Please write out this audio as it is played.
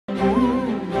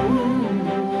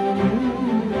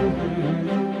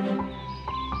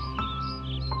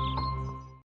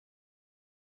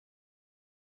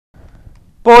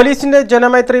പോലീസിന്റെ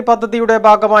ജനമൈത്രി പദ്ധതിയുടെ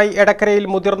ഭാഗമായി എടക്കരയിൽ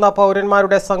മുതിർന്ന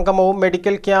പൗരന്മാരുടെ സംഗമവും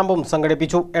മെഡിക്കൽ ക്യാമ്പും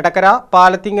സംഘടിപ്പിച്ചു. എടക്കര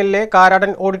പാലത്തിങ്ങലിലെ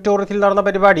കാരാടൻ ഓഡിറ്റോറിയത്തിൽ നടന്ന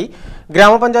പരിപാടി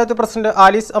ഗ്രാമപഞ്ചായത്ത് പ്രസിഡന്റ്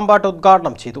ആലീസ് അമ്പാട്ട്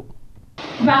ഉദ്ഘാടനം ചെയ്തു.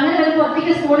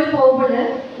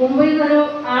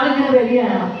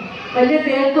 വലിയ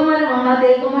തേക്കുമരമാണ്.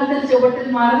 തേക്കുമരത്തിൽ ചുവട്ടിൽ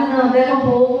മറഞ്ഞു നിന്ന് അദ്ദേഹം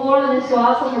പോകുമ്പോൾ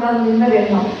ശ്വാസം വിടാതെ നിന്ന്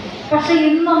കഴിഞ്ഞു. പക്ഷെ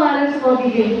ഇന്നും ആലോചിച്ച്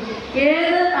നോക്കിക്കേ,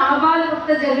 ഏത്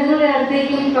ആപാലവൃത്ത ജനങ്ങളുടെ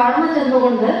അടുത്തേക്കും കടന്നു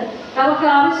ചെന്നുകൊണ്ട് അവർക്ക്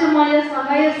ആവശ്യമായ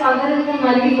സഹായ സഹകരണങ്ങൾ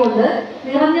നൽകിക്കൊണ്ട്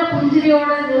നിറഞ്ഞ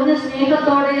പുഞ്ചിരിയോടെ നിറഞ്ഞ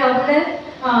സ്നേഹത്തോടെ അവരുടെ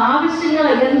ആവശ്യങ്ങൾ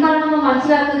എന്താണെന്ന്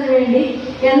മനസ്സിലാക്കുന്നതിന് വേണ്ടി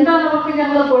എന്താണ് അവർക്ക്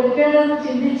ഞങ്ങൾ കൊടുക്കേണ്ടതെന്ന്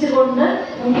ചിന്തിച്ചുകൊണ്ട്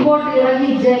മുമ്പോട്ട്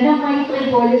ഇറങ്ങി ജനമൈത്രി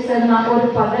പോലീസ് എന്ന ഒരു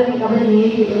പദവി അവർ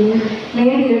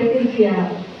നേടിയെടുത്തിരിക്കുകയാണ്.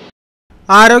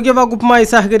 ആരോഗ്യവകുപ്പുമായി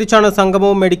സഹകരിച്ചാണ്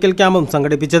സംഗമവും മെഡിക്കൽ ക്യാമ്പും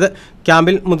സംഘടിപ്പിച്ചത്.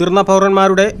 ക്യാമ്പിൽ മുതിർന്ന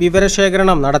പൗരന്മാരുടെ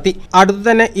വിവരശേഖരണം നടത്തി. അടുത്തു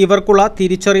തന്നെ ഇവർക്കുള്ള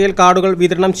തിരിച്ചറിയൽ കാർഡുകൾ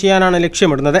വിതരണം ചെയ്യാനാണ്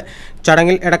ലക്ഷ്യമിടുന്നത്.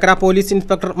 ചടങ്ങിൽ എടക്കര പോലീസ്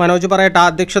ഇൻസ്പെക്ടർ മനോജ് പറയട്ട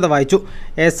അധ്യക്ഷത വഹിച്ചു.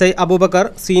 SI Abubakar,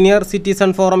 senior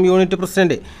citizen forum unit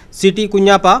president CT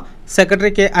Kunjappa,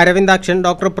 secretary K Aravindakshan,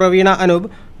 doctor Praveena Anoop,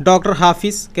 doctor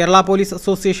Hafiz, Kerala police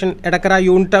association Edakkara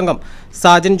unit അംഗം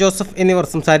സാജൻ ജോസഫ് എന്നിവർ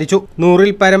സംസാരിച്ചു.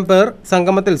 100-ൽ പരം പേർ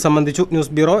സംഗമത്തിൽ സംബന്ധിച്ചു.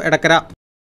 News bureau, Edakkara.